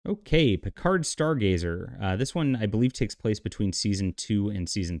Okay, Picard Stargazer. This one, I believe, takes place between Season 2 and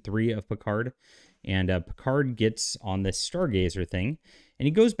Season 3 of Picard. And Picard gets on this Stargazer thing, and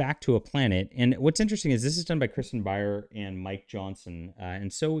he goes back to a planet. And what's interesting is this is done by Kristen Beyer and Mike Johnson,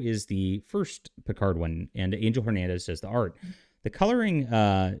 and so is the first Picard one, and Angel Hernandez does the art. The coloring,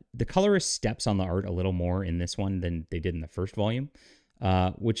 the colorist steps on the art a little more in this one than they did in the first volume,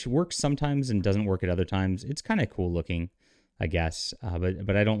 which works sometimes and doesn't work at other times. It's kind of cool looking, I guess,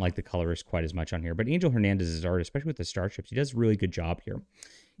 but I don't like the colorist quite as much on here. But Angel Hernandez's art, especially with the starships, he does a really good job here.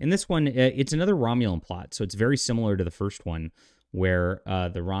 In this one, it's another Romulan plot, so it's very similar to the first one, where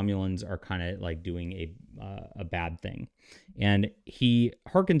the Romulans are kind of like doing a bad thing. And he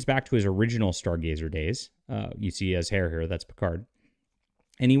harkens back to his original Stargazer days. You see his hair here, that's Picard.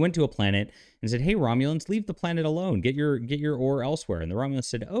 And he went to a planet and said, "Hey, Romulans, leave the planet alone. Get your ore elsewhere." And the Romulans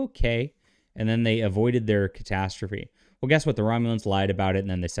said, "Okay." And then they avoided their catastrophe. Well, guess what? The Romulans lied about it, and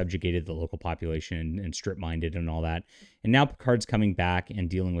then they subjugated the local population and strip-mined it and all that. And now Picard's coming back and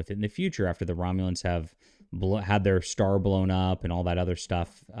dealing with it in the future after the Romulans have had their star blown up and all that other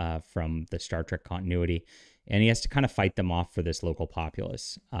stuff from the Star Trek continuity. And he has to kind of fight them off for this local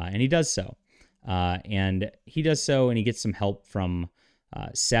populace. And he does so. And he gets some help from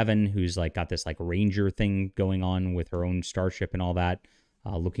Seven, who's like got this like ranger thing going on with her own starship and all that,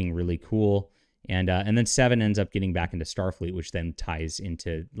 looking really cool. And then Seven ends up getting back into Starfleet, which then ties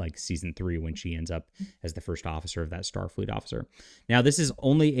into like Season 3 when she ends up as the first officer of that Starfleet officer. Now, this is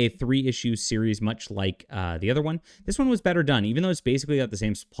only a 3-issue series, much like the other one. This one was better done, even though it's basically got the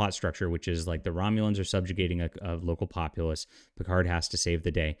same plot structure, which is like the Romulans are subjugating a local populace. Picard has to save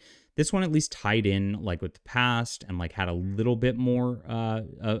the day. This one at least tied in like with the past and like had a little bit more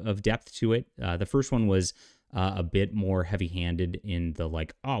of depth to it. The first one was a bit more heavy-handed in the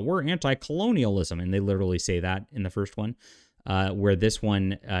like, oh, we're anti-colonialism, and they literally say that in the first one, where this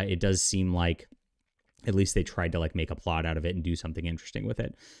one, it does seem like at least they tried to like make a plot out of it and do something interesting with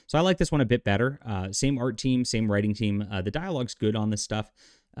it. So I like this one a bit better. Same art team, same writing team. The dialogue's good on this stuff.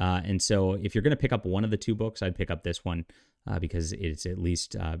 And so if you're going to pick up one of the two books, I'd pick up this one because it's at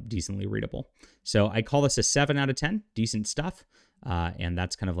least decently readable. So I call this a 7 out of 10, decent stuff. And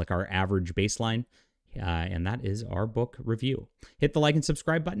that's kind of like our average baseline. And that is our book review. Hit the like and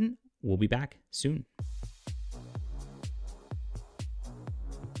subscribe button. We'll be back soon.